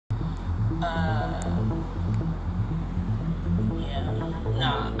Uh, yeah.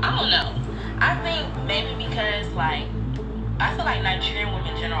 No, I don't know. I think maybe because like I feel like Nigerian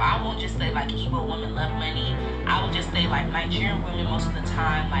women in general, I won't just say like Igbo women love money. I would just say like Nigerian women most of the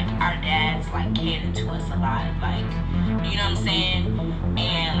time, like our dads like cater to us a lot. Like, you know what I'm saying?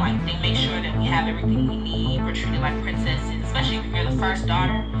 And like they make sure that we have everything we need. We're treated like princesses, especially if you're the first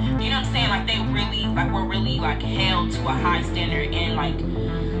daughter. You know what I'm saying? Like they really, like we're really like held to a high standard. And like,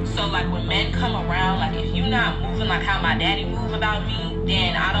 so like when men come around, like if you're not moving like how my daddy move about me,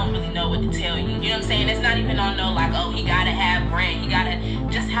 then I don't really know what to tell you. You know what I'm saying? It's not even on no like, oh, he gotta have bread. He gotta,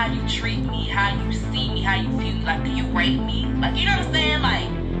 just how you treat me, how you see me, how you feel. Like, do you rate me? Like, you know what I'm saying? Like,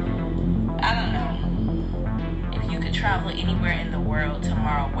 I don't know. If you could travel anywhere in the world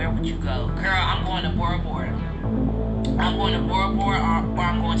tomorrow, where would you go? Girl, I'm going to Bora Bora. I'm going to Bora Bora or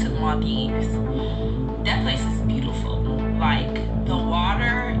I'm going to the Maldives. That place is beautiful. Like, the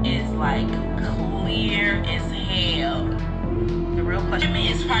water is like clear as hell. The real question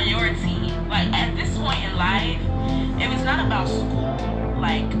is priority. Like at this point in life, if it's not about school,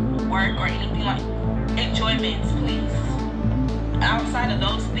 like work or anything, like enjoyment, please. Outside of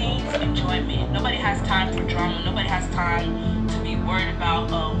those things, enjoyment. Nobody has time for drama. Nobody has time to be worried about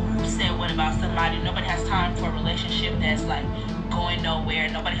who said what about somebody. Nobody has time for a relationship that's like going nowhere.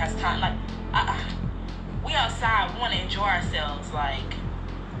 Nobody has time. Like we outside, we want to enjoy ourselves. Like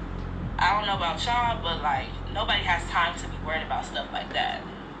I don't know about y'all, but like nobody has time to be worried about stuff like that.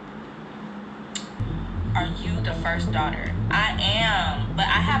 Are you the first daughter? I am, but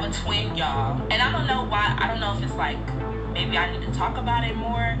I have a twin, y'all. And I don't know why. I don't know if it's like, maybe I need to talk about it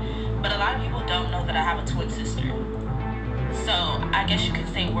more, but a lot of people don't know that I have a twin sister. So I guess you could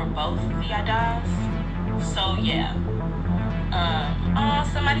say we're both Viadas. So yeah. Oh,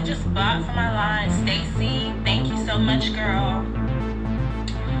 somebody just bought from my line. Stacy, thank you so much, girl.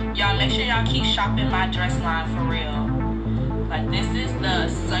 Y'all make sure y'all keep shopping my dress line for real. Like this is the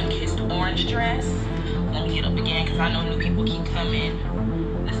sun-kissed orange dress. Let me get up again because I know new people keep coming.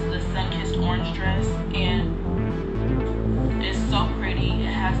 This is the sun-kissed orange dress and it's so pretty.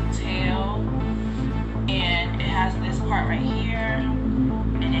 It has a tail and it has this part right here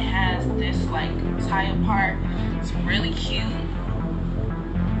and it has this like tie-up part. It's really cute.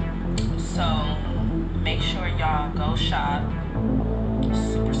 So make sure y'all go shop.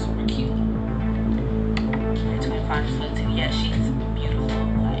 Super, super cute. Twin Finder's foot too. Yeah, she's beautiful.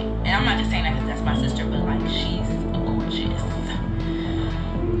 Like, and I'm not just saying that because that's my sister, but like she's gorgeous.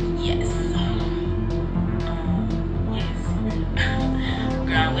 Yes. Yes.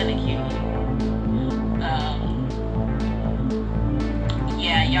 Girl, I'm gonna kill you.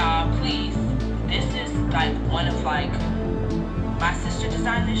 Yeah, y'all, please. This is like one of like my sister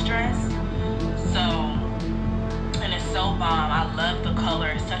designed this dress. So so bomb. I love the color.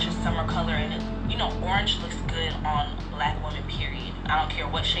 It's such a summer color and it, you know, orange looks good on black women, period. I don't care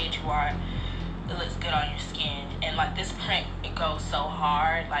what shade you are, it looks good on your skin. And like this print, it goes so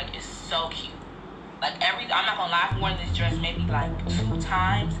hard. Like it's so cute. Like I'm not gonna lie, I've worn this dress maybe like 2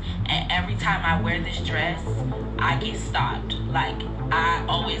 times and every time I wear this dress I get stopped. Like I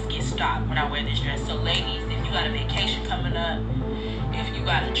always get stopped when I wear this dress. So ladies, if you got a vacation coming up, if you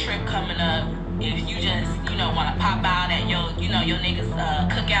got a trip coming up, if you just, you know, want to pop out at your, you know, your niggas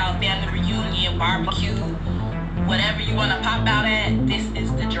cookout, family reunion, barbecue, whatever you want to pop out at, this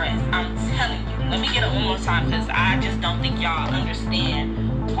is the dress. I'm telling you. Let me get it one more time because I just don't think y'all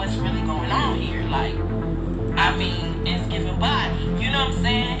understand what's really going on here. Like, I mean, it's giving body. You know what I'm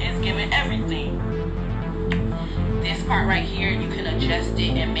saying? It's giving everything. This part right here, you can adjust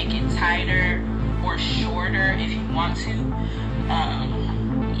it and make it tighter or shorter if you want to.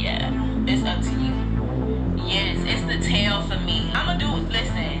 Yeah. It's up to you. Yes, it's the tail for me. I'm gonna do it.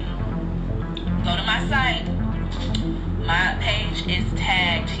 Listen, go to my site. My page is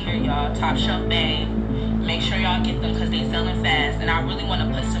tagged here, y'all. Top Shelf Babe. Make sure y'all get them because they selling fast. And I really want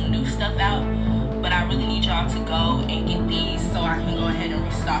to put some new stuff out, but I really need y'all to go and get these so I can go ahead and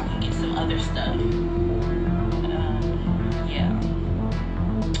restock and get some other stuff. Yeah,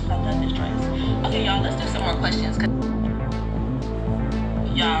 I love this dress. Okay, y'all, let's do some more questions.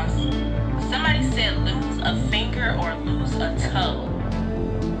 Y'all, somebody said lose a finger or lose a toe.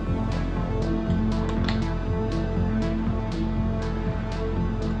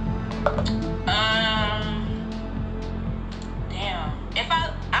 Damn.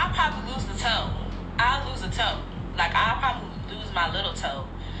 I'll probably lose the toe. I'll lose a toe. Like, I'll probably lose my little toe.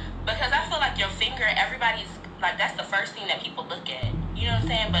 Because I feel like your finger, everybody's, like, that's the first thing that people look at. You know what I'm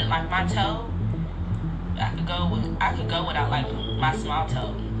saying? But, like, my toe, I could go without, like, my small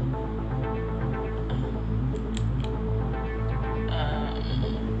toe.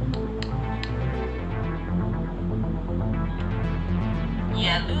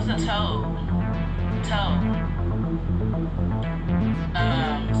 a toe.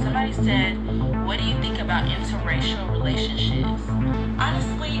 Somebody said, what do you think about interracial relationships?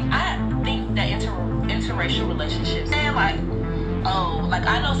 Honestly, I think that interracial relationships, and like, oh, like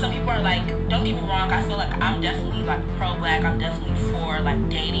I know some people are like, don't get me wrong, I feel like I'm definitely like pro-black, I'm definitely for like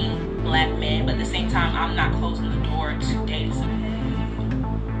dating black men, but at the same time, I'm not closing the door to dating some.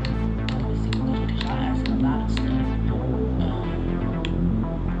 Let me see, because y'all asking a lot of stuff.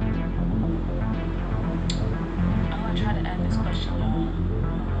 I try to add this question, y'all.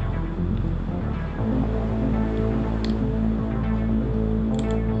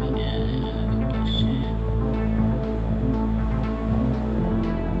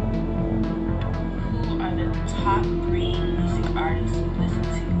 Who are the top 3 music artists you listen to?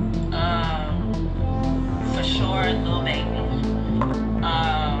 For sure, Lil Baby.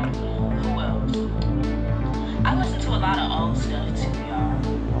 Who else? I listen to a lot of old stuff too, y'all.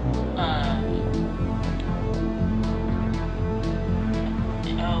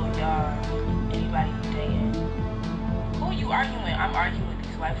 Oh, y'all. Anybody dating? Who are you arguing with? I'm arguing with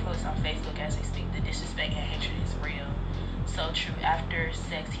these white folks on Facebook as they speak. The disrespect and hatred is real. So true. After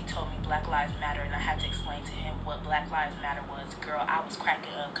sex, he told me Black Lives Matter, and I had to explain to him what Black Lives Matter was. Girl, I was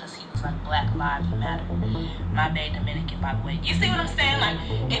cracking up because he was like, Black Lives Matter. My bae Dominican, by the way. You see what I'm saying? Like,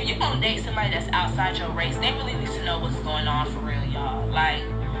 if you're going to date somebody that's outside your race, they really need to know what's going on for real, y'all. Like,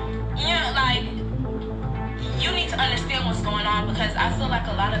 yeah, like, you need to understand what's going on, because I feel like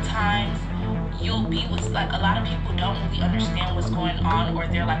a lot of times you'll be with, like, a lot of people don't really understand what's going on, or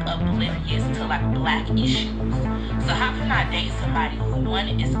they're like oblivious to like black issues. So how can I date somebody who, one,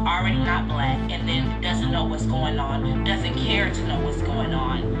 is already not black, and then doesn't know what's going on, doesn't care to know what's going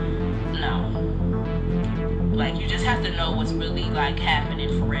on? No. Like, you just have to know what's really like happening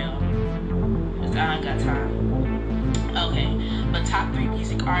for real, because I ain't got time. Okay, but top 3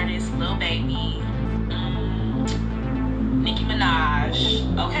 music artists: Lil Baby, Nicki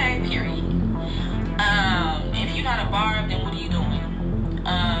Minaj. Okay, period. If you're not a Barb, then what are you doing?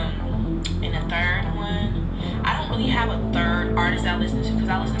 And the third one, I don't really have a third artist I listen to, because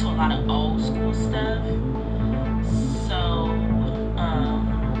I listen to a lot of old school stuff. So